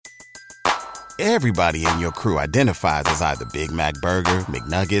Everybody in your crew identifies as either Big Mac Burger,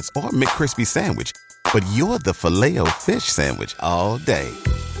 McNuggets, or McCrispy Sandwich. But you're the Filet-O-Fish Sandwich all day.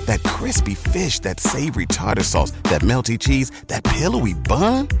 That crispy fish, that savory tartar sauce, that melty cheese, that pillowy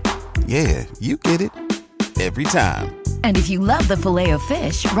bun. Yeah, you get it. Every time. And if you love the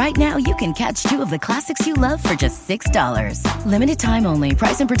Filet-O-Fish, right now you can catch two of the classics you love for just $6. Limited time only.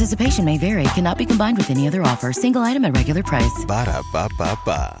 Price and participation may vary. Cannot be combined with any other offer. Single item at regular price.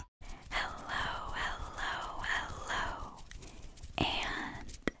 Ba-da-ba-ba-ba. Hello, hello, hello.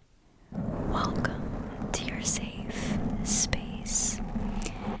 And welcome to your safe space.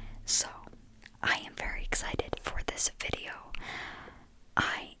 So, I am very excited for this video.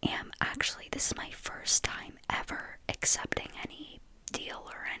 This is my first time ever accepting any deal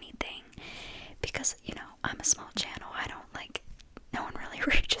or anything because, you know, I'm a small channel. No one really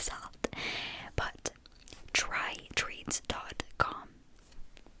reaches out. But trytreats.com.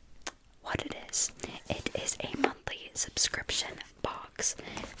 What it is a monthly subscription box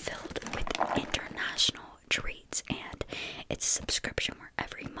filled with international treats, and it's a subscription where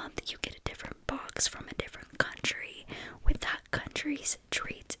every month you get a different box from a different country with that country's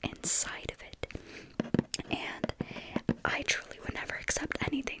treats inside of it. And I truly would never accept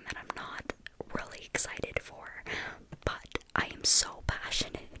anything that I'm not really excited for, but I am so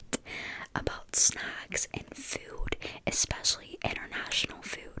passionate about snacks and food, especially international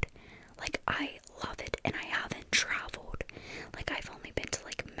food. Like, I love it, and I haven't traveled. Like, I've only been to,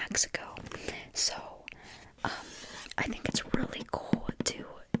 like, Mexico, so I think it's really cool to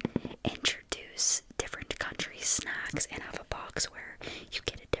introduce different countries' snacks and have a box where you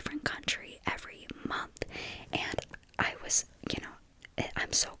get a different country every month. And I was,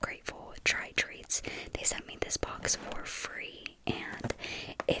 I'm so grateful. Try Treats, they sent me this box for free, and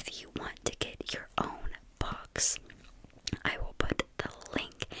if you want to get your own box, I will put the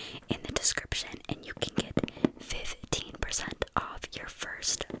link in the description, and you can get 15% off your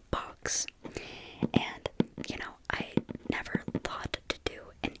first box. And, I never thought to do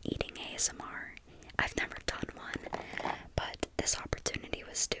an eating ASMR. I've never done one, but this opportunity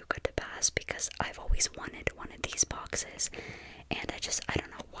was too good to pass because I've always wanted one of these boxes, and I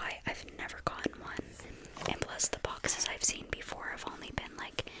don't know why I've never gotten one. And plus, the boxes I've seen before have only been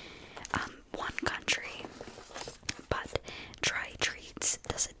like one country, but Try Treats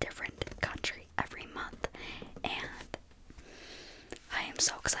does a different country every month, and I am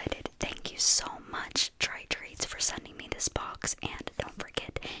so excited. Thank you so much, Try Treats, for sending me this box. And don't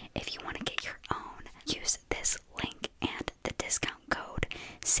forget, if you want to get your own, use this link and the discount code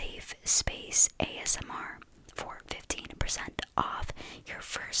SAFESPACE-ASMR for 15% off your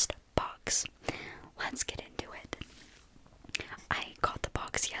first box. Let's get into it. I got the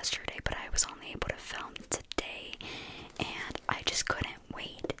box yesterday, but I was only able to film today, and I just couldn't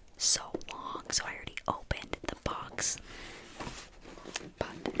wait so long, so I already opened the box.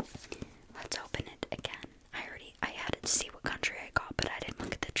 But let's open it again. I had to see what country I got, but I didn't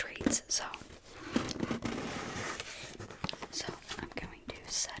look at the treats, so I'm going to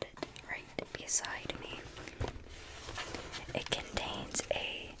set it right beside me. It contains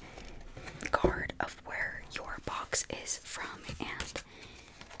a card of where your box is from, and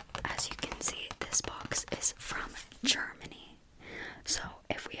as you can see, this box is from Germany. So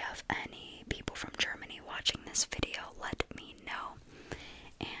if we have any people from Germany watching this video, let me know.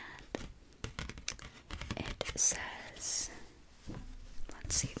 And it says,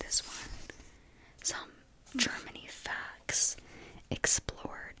 let's see this one, some Germany facts,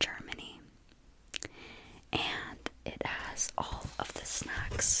 explore Germany, and it has all of the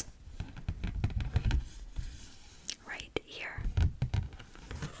snacks right here.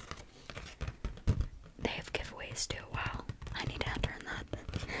 They have giveaways too. Wow, I need to enter in that.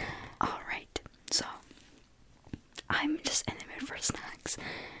 Alright, so I'm just in the mood for snacks.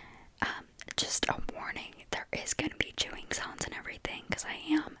 Just a warning, there is going to be chewing sounds and everything because I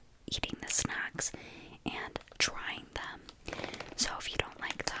am eating the snacks and trying them. So if you don't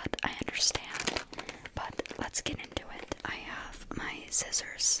like that, I understand. But let's get into it. I have my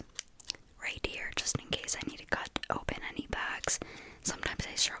scissors right here just in case I need to cut open any bags. Sometimes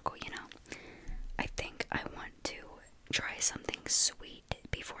I struggle, I think I want to try something sweet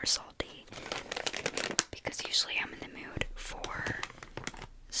before salty, because usually I'm in the mood for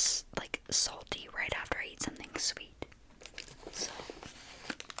like salty right after I eat something sweet. So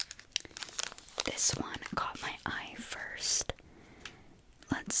this one caught my eye first.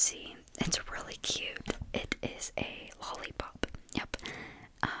 Let's see, it's really cute. It is a lollipop. Yep,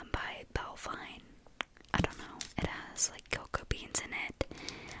 by Belvine. I don't know. It has like cocoa beans in it.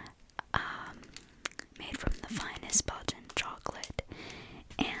 Made from the finest Belgian chocolate.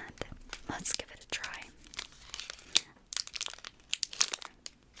 And let's give it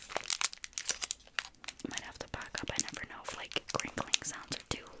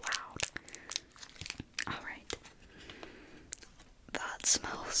That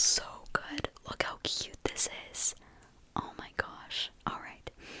smells so good. Look how cute this is. Oh my gosh. Alright.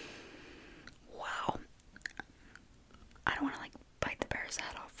 Wow. I don't want to like bite the bear's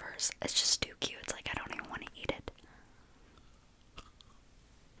head off first. It's just too cute. It's like I don't even want to eat it.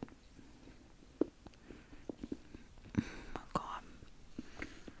 Oh my god.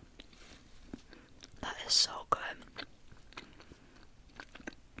 That is so good.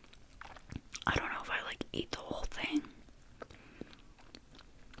 I don't know if I like eat the whole thing.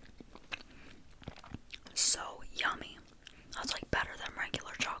 So yummy. That's like better than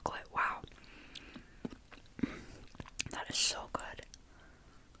regular chocolate. Wow. That is so good.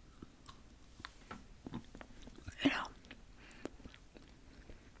 You know,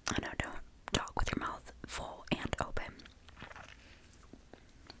 I know, don't talk with your mouth full and open.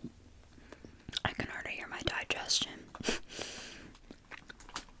 I can already hear my digestion.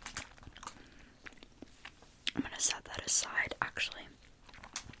 I'm gonna set that aside, actually.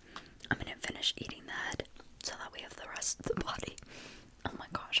 I'm gonna finish eating the head so that we have the rest of the body. Oh my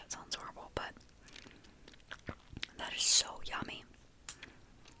gosh, that sounds horrible, but that is so yummy.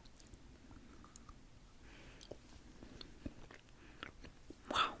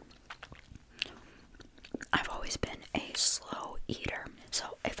 Wow. I've always been a slow eater,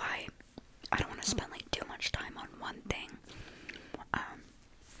 so if I don't want to spend like too much time on one thing.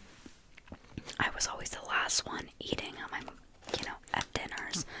 I was always the last one eating on my, at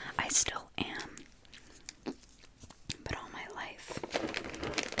dinners. I still am, but all my life.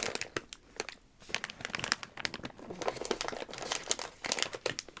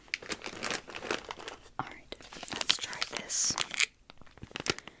 Alright, let's try this.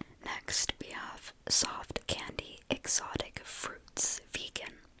 Next, we have soft candy exotic fruits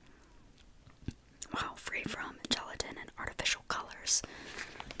vegan. Wow, free from gelatin and artificial colors.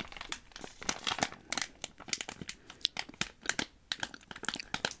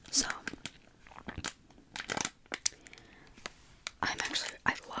 So,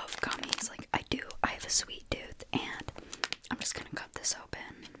 I love gummies. Like, I have a sweet tooth, and I'm just gonna cut this open.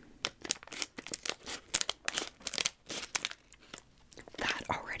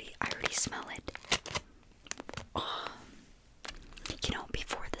 I already smell it. Oh.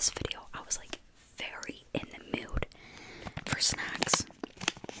 Before this video, I was like very in the mood for snacks.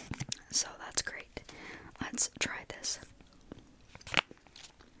 So that's great. Let's try this.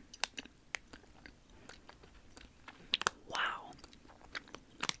 Wow.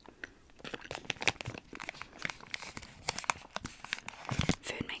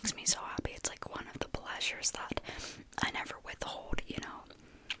 Food makes me so happy. It's like one of the pleasures that I never withhold,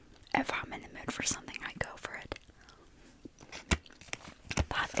 If I'm in the mood for something, I go for it.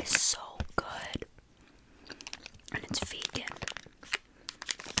 That is so good. And it's vegan.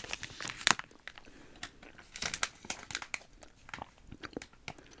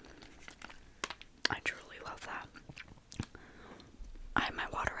 I truly love that. I have my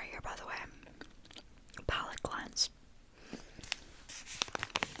water right here, by the way. Palate cleanse.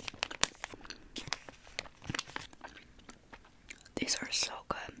 These are so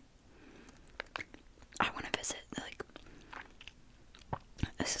good. I want to visit,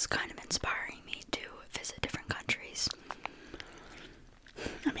 this is kind of inspiring me to visit different countries.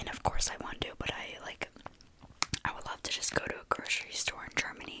 I mean, of course I want to, but I would love to just go to a grocery store in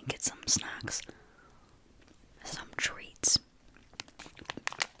Germany and get some snacks. Some treats.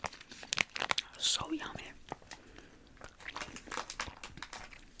 So yummy.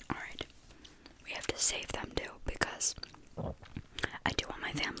 Alright. We have to save them too, because I do want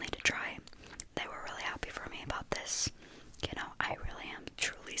my family to try. They were really happy for me about this. I really am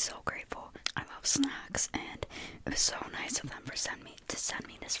truly so grateful. I love snacks, and it was so nice of them to send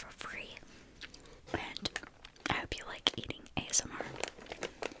me this for free. And I hope you like eating ASMR.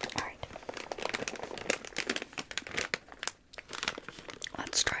 Alright.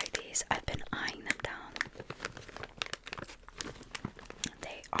 Let's try these. I've been eyeing them down.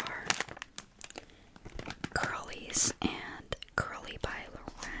 They are Curlies and Curly by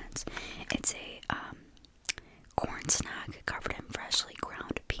Lorenz. It's a corn snack covered in freshly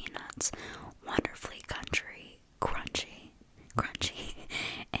ground peanuts, wonderfully crunchy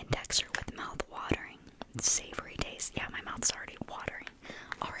in texture with mouth-watering, savory taste. Yeah, my mouth's already watering.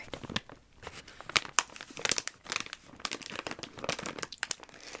 Alright.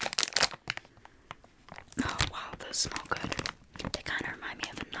 Oh wow, those smell good. They kind of remind me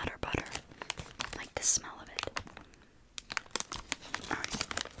of a Nutter Butter. Like the smell of it. Alright.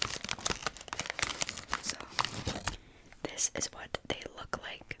 So, this is what they look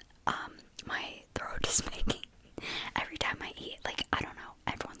like. My throat is making every time I eat. I don't know,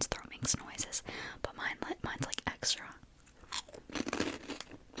 everyone's throat makes noises, but mine's like extra.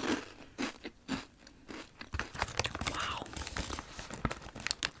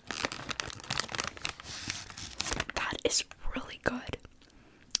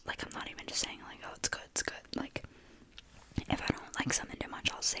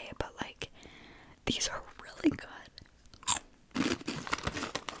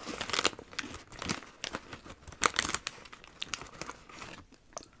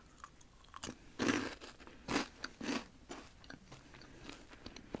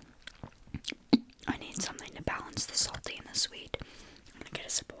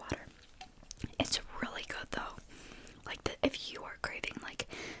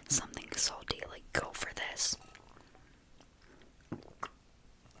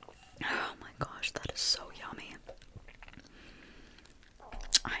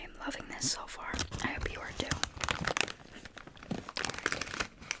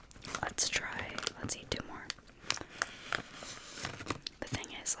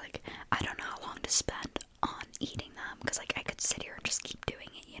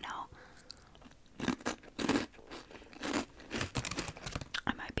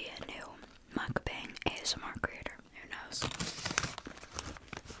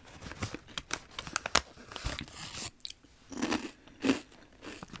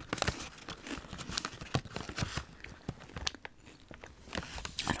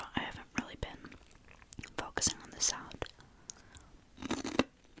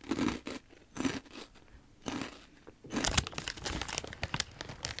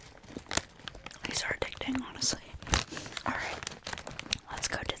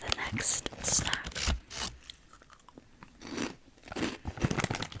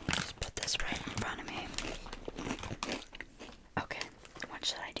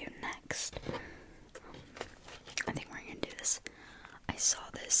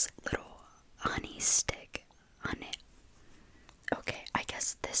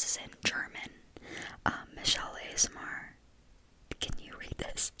 this is in German. Michelle ASMR. Can you read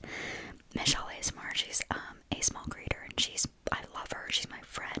this? Michelle ASMR, she's a small creator, and I love her. She's my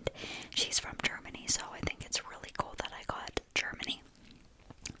friend. She's from Germany, so I think it's really cool that I got Germany.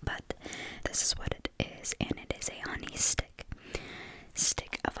 But this is what it is, and it is a honey stick.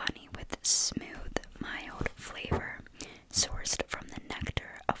 Stick of honey with smooth, mild flavor, sourced from the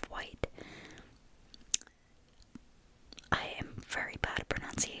nectar of white. I am very bad at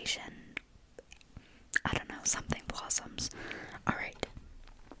pronunciation. I don't know, something blossoms. Alright.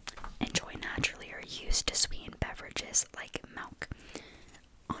 Enjoy naturally or used to sweeten beverages like milk.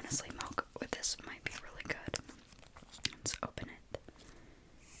 Honestly, milk with this might be really good. Let's open it.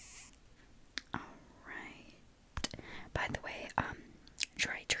 Alright. By the way,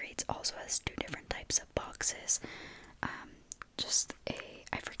 Dry Treats also has 2 different types of boxes.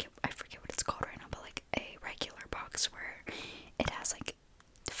 I forget what it's called right now, but like a regular box where it has like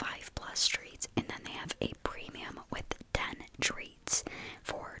 5 plus treats, and then they have a premium with 10 treats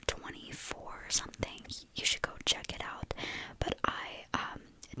for 24 something. You should go check it out. But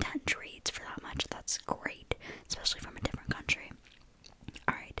 10 treats for that much, that's great, especially from a different country.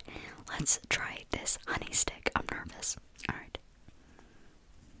 Alright, let's try this honey stick. I'm nervous. Alright.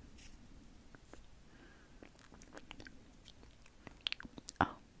 Oh.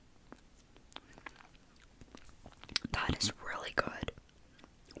 That is really good.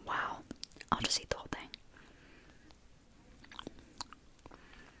 Wow. I'll just eat the whole thing.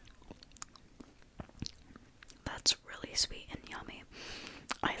 That's really sweet and yummy.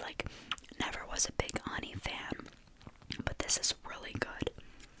 I never was a big honey fan, but this is really good.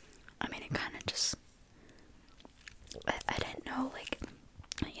 I mean, it kind of just, I didn't know,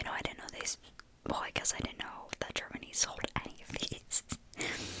 I didn't know these, well, I guess I didn't know that Germany sold any of these,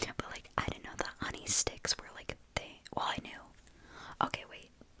 but I didn't know that honey sticks were a thing. Well, I knew. Okay, wait,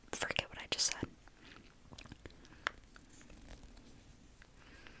 forget what I just said.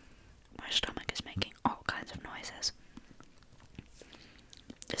 My stomach is making all kinds of noises.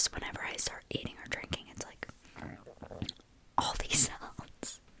 Just whenever I start eating or drinking, it's all these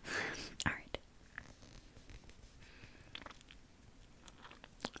sounds. Alright.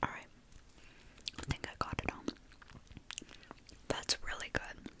 Alright. I think I got it all. That's really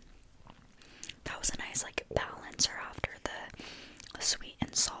good. That was a nice balancer after the sweet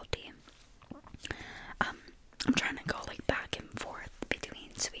and salty. I'm trying to go back and forth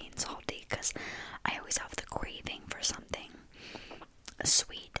between sweet and salty because I always have the craving for something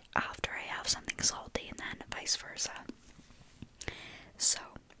sweet after I have something salty, and then vice versa. So,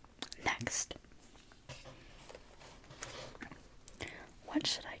 next. What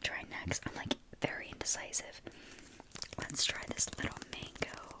should I try next? I'm very indecisive. Let's try this little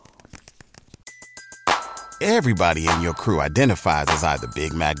mango. Everybody in your crew identifies as either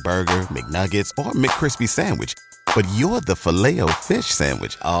Big Mac Burger, McNuggets, or McCrispy Sandwich. But you're the Filet-O-Fish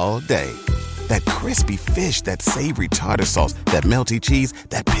Sandwich all day. That crispy fish, that savory tartar sauce, that melty cheese,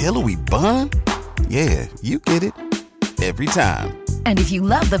 that pillowy bun. Yeah, you get it. Every time. And if you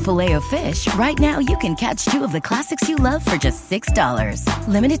love the Filet-O-Fish, right now you can catch 2 of the classics you love for just $6.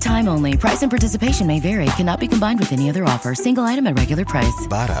 Limited time only. Price and participation may vary. Cannot be combined with any other offer. Single item at regular price.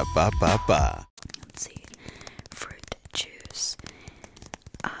 Ba-da-ba-ba-ba. Let's see. Fruit juice.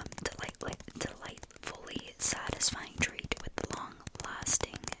 Delightfully satisfying treat with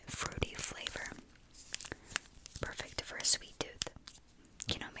long-lasting fruity flavor. Perfect for a sweet tooth.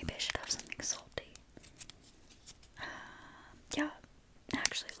 Maybe I should have something salty. Yeah,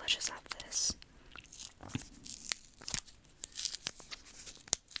 actually, let's just have this.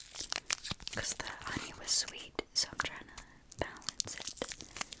 Because the honey was sweet, so I'm trying to balance it.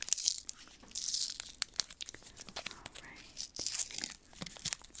 Alright.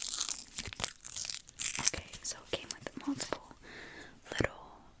 Okay, so it came with multiple little,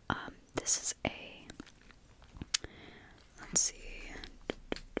 this is a, let's see,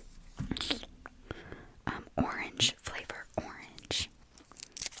 orange flavor, orange.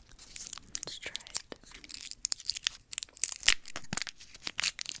 Let's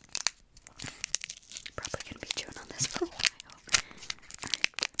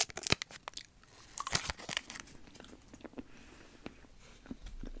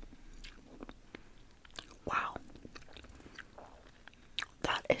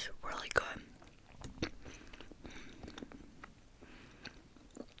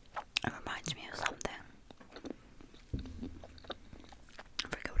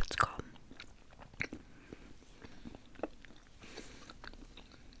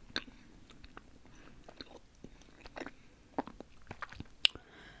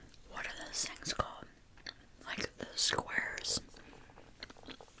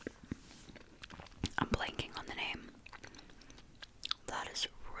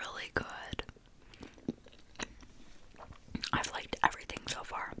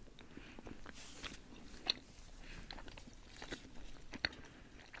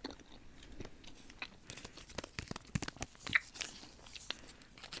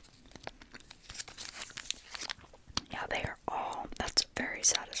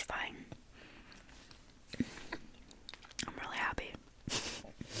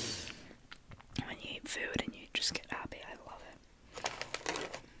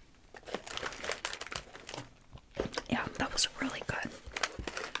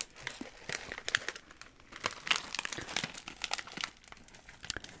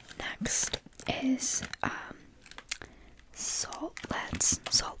Next is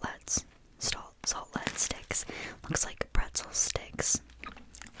saltlet sticks. Looks like pretzel sticks.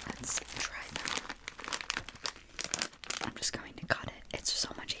 Let's try them. I'm just going to cut it. It's so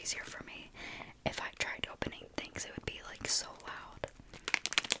much easier for me. If I tried opening things, it would be like so loud.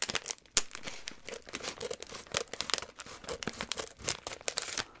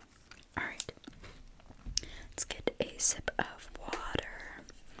 Alright. Let's get a sip of water.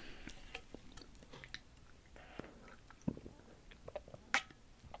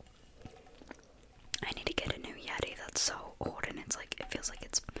 I need to get a new Yeti. That's so old and it's like, it feels like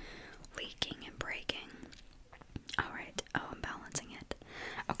it's leaking and breaking. Alright. Oh, I'm balancing it.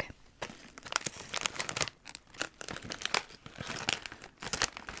 Okay.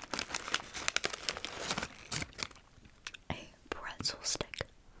 A pretzel stick.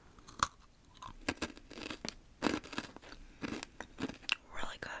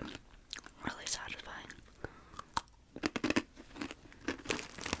 Really good. Really satisfying.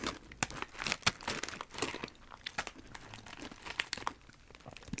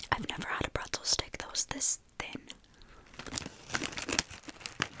 I've never had a pretzel stick that was this thin.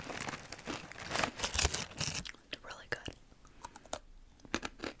 It's really good.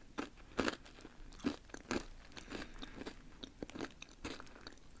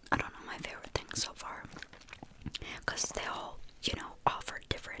 I don't know my favorite thing so far, because they all, offer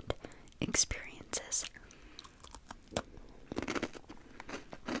different experiences.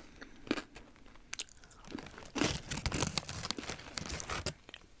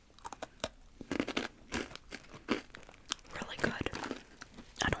 Really good.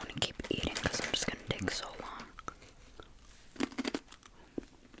 I don't want to keep eating because I'm just going to take so long.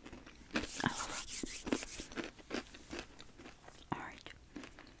 I love it. Alright.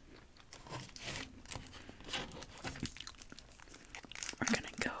 We're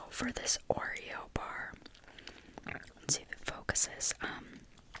going to go for this Oreo bar. Let's see if it focuses.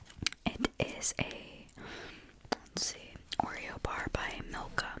 It is a, let's see, Oreo bar by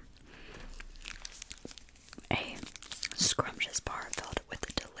Milka. A scrumptious bar filled with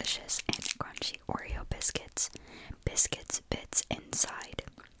delicious and crunchy Oreo biscuits. Biscuits bits inside.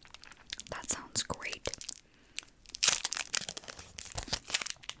 That sounds great.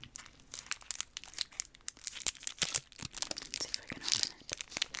 Let's see if I can open it.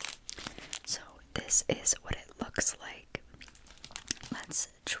 So this is what it looks like. Let's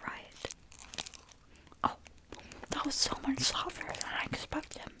try it. Oh, that was so much softer than I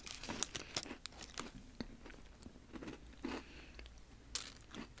expected.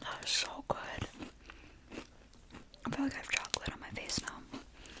 That is so good. I feel like I have chocolate on my face now.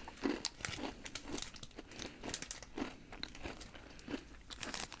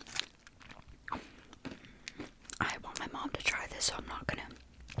 I want my mom to try this, so I'm not gonna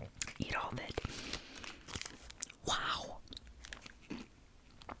eat all of it. Wow.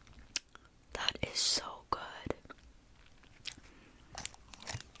 That is so good.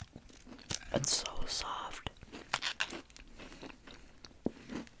 It's so soft.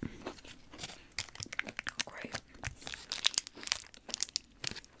 Great.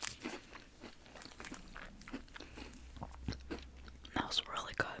 That was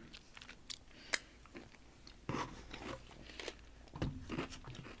really good.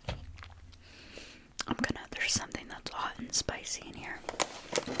 There's something that's hot and spicy in here.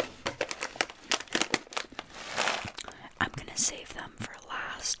 I'm gonna save them for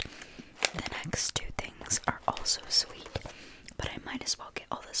last. The next two things are also sweet, but I might as well get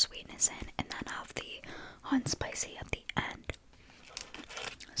all the sweetness in and then have the hot and spicy at the end.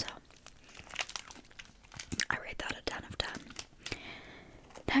 So, I rate that a 10 of 10.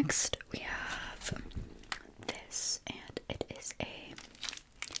 Next, we have this, and it is a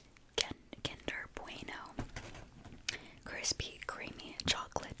Kinder Bueno crispy creamy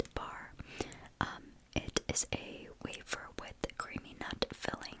chocolate bar. It is a wafer with creamy nut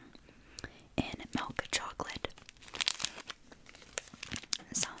filling in milk chocolate.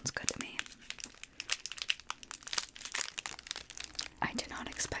 It sounds good to me. I did not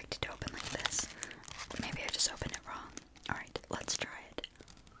expect it to open like this. Maybe I just opened it wrong. Alright, let's try it.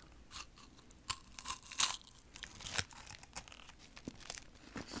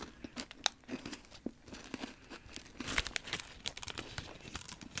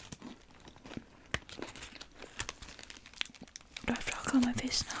 Do I have chocolate on my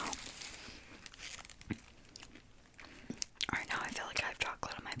face now? Alright, now I feel like I have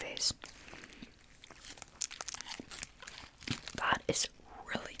chocolate on my face. That is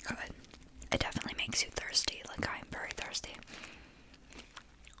really good. It definitely makes you thirsty. Like, I'm very thirsty.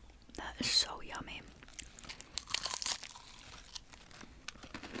 That is so yummy.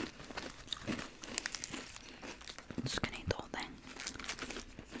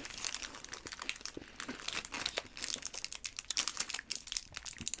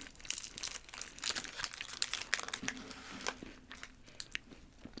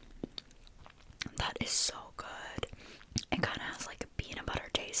 is so good. It kind of has like a peanut butter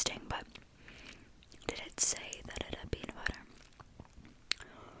tasting, but did it say that it had peanut butter?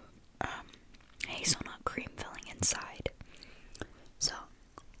 Hazelnut cream filling inside. So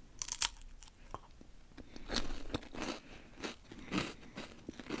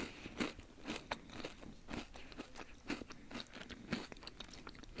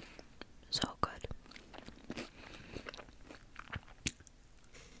good.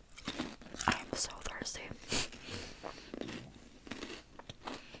 I'm so thirsty.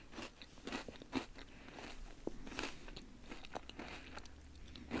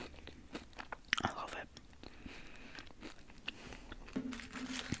 I love it.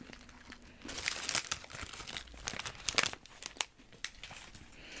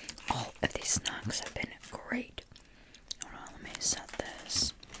 All of these snacks have been great. Hold on, let me set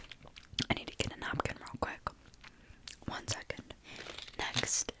this. I need to get a napkin real quick. 1 second.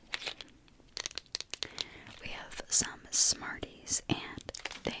 Next, we have some Smarties, and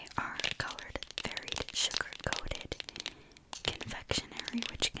they are colored varied sugar-coated confectionery,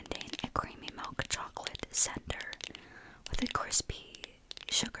 which contain a creamy milk chocolate center with a crispy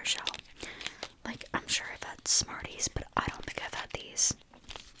sugar shell. Like, I'm sure I've had Smarties, but I don't think I've had these.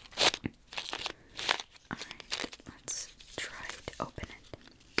 Alright, let's try to open it.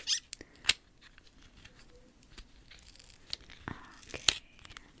 Okay.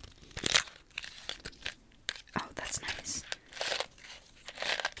 Oh, that's nice.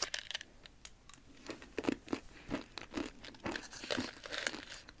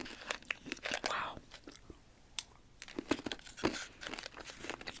 Wow.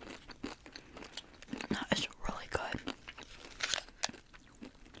 That is really good.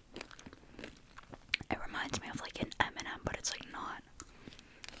 It reminds me of like an M&M, but it's like not.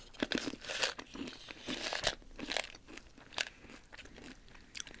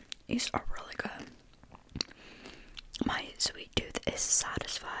 These are really good. My sweet tooth is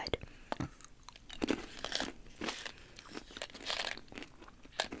satisfied.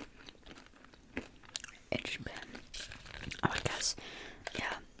 It's been, I guess,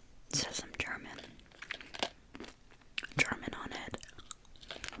 yeah, it says some German on it.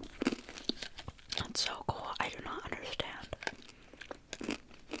 That's so cool. I do not understand.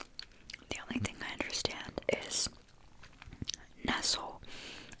 The only thing I understand is Nestle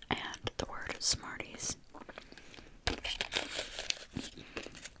and the word Smarties.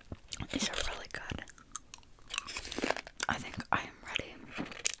 These are really good. I think I am ready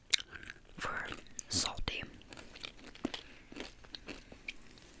for salty.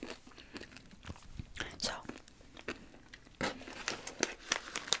 So,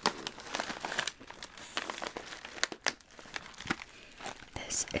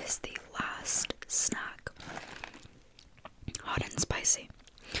 this is the last snack. Hot and spicy.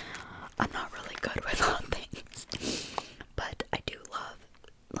 I'm not really good with hot things, but I do love,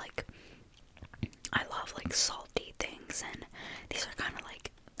 like, salty things, and these are kind of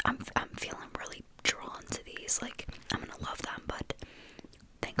like, I'm feeling really drawn to these. Like, I'm gonna love them, but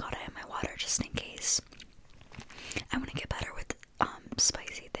thank God I have my water just in case. I want to get better with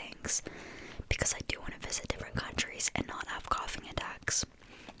spicy things because I do want to visit different countries and not have coughing attacks.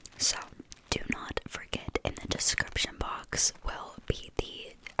 So do not forget, in the description box will be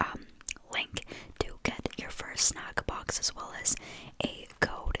the link to get your first snack box, as well as a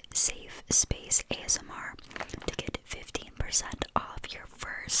code Safe Space ASMR to get 15% off your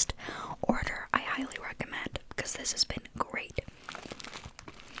first order. I highly recommend, because this has been great.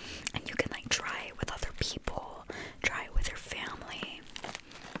 And you can like try it with other people, try it with your family.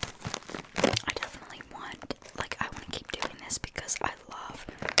 I definitely want, like, I want to keep doing this because I love,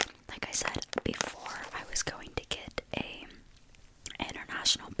 like I said before, I was going to get a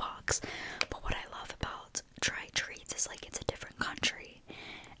international box, but what I love about Try Treats is like it's a different country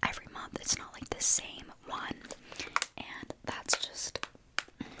every month. It's not like the same one, and that's just,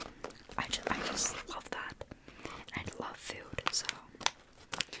 I just love that. And I love food, so,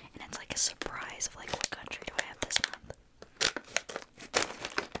 and it's like a surprise of like, what country do I have this month?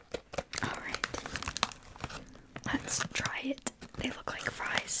 Alright, let's try it. They look like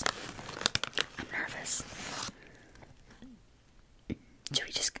fries. I'm nervous. Should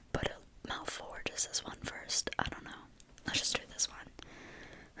we just put a mouthful or just this one first? I don't know. Let's just do this one.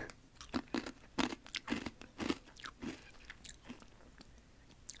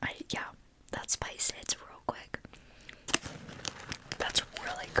 Yeah, that spice hits real quick. That's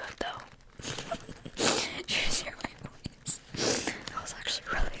really good though. Did you just hear my voice? That was actually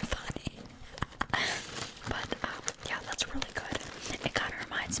really funny. But yeah, that's really good. It kind of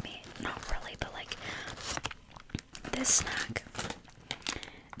reminds me, not really, but like this snack,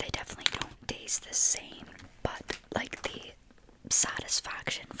 they definitely don't taste stays the same, but like the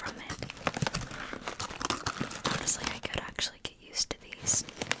satisfaction from it. Honestly, I could actually get used to these.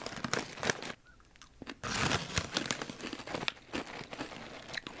 I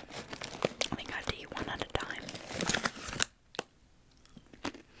think I have to eat one at a time.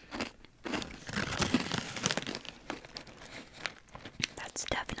 That's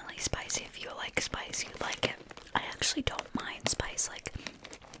definitely spicy. If you like spice, you like it. I actually don't mind spice. Like,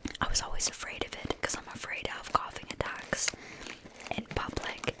 I was always afraid of it because I'm afraid to have coughing attacks in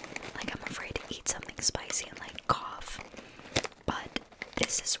public. Like, I'm afraid to eat something spicy and like cough. But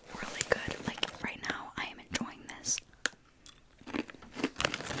this is really good. Like, right now, I am enjoying this.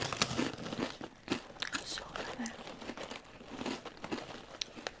 So good.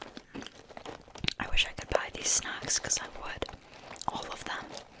 I wish I could buy these snacks because I would. All of them.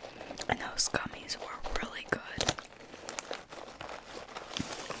 And those gummies were really good.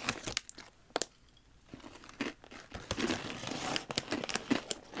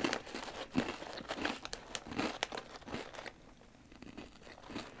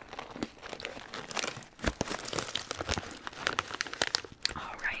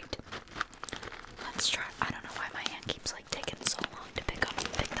 Alright. Let's try. I don't know why my hand keeps like taking so long to pick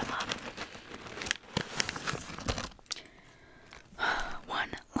them up. One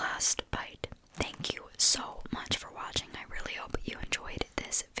last bite. Thank you so much for watching. I really hope you enjoyed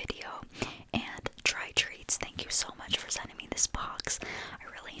this video. And Try Treats, thank you so much for sending me this box. I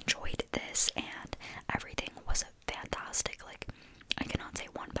really enjoyed this and everything was fantastic. Like, I cannot say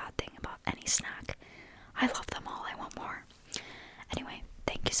one bad thing about any snack. I love them all. I want more. Anyway,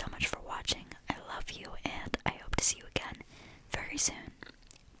 thank you so much for watching. I love you and I hope to see you again very soon.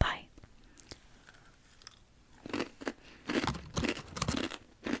 Bye.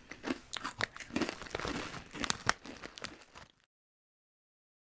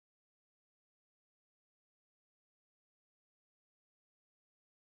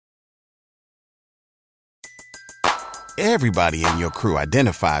 Everybody in your crew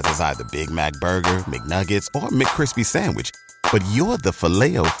identifies as either Big Mac Burger, McNuggets, or McCrispy Sandwich. But you're the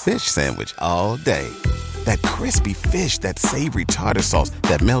Filet-O-Fish Sandwich all day. That crispy fish, that savory tartar sauce,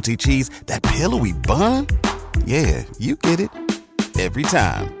 that melty cheese, that pillowy bun. Yeah, you get it. Every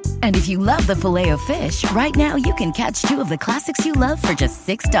time. And if you love the Filet-O-Fish, right now you can catch two of the classics you love for just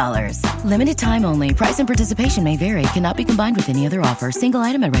 $6. Limited time only. Price and participation may vary. Cannot be combined with any other offer. Single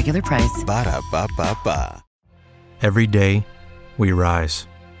item at regular price. Ba-da-ba-ba-ba. Every day, we rise,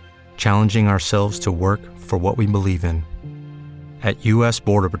 challenging ourselves to work for what we believe in. At U.S.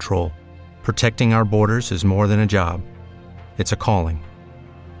 Border Patrol, protecting our borders is more than a job. It's a calling.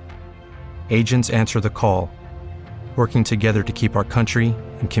 Agents answer the call, working together to keep our country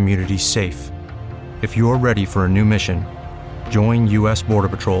and communities safe. If you're ready for a new mission, join U.S. Border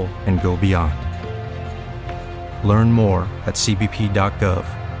Patrol and go beyond. Learn more at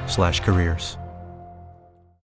cbp.gov/careers.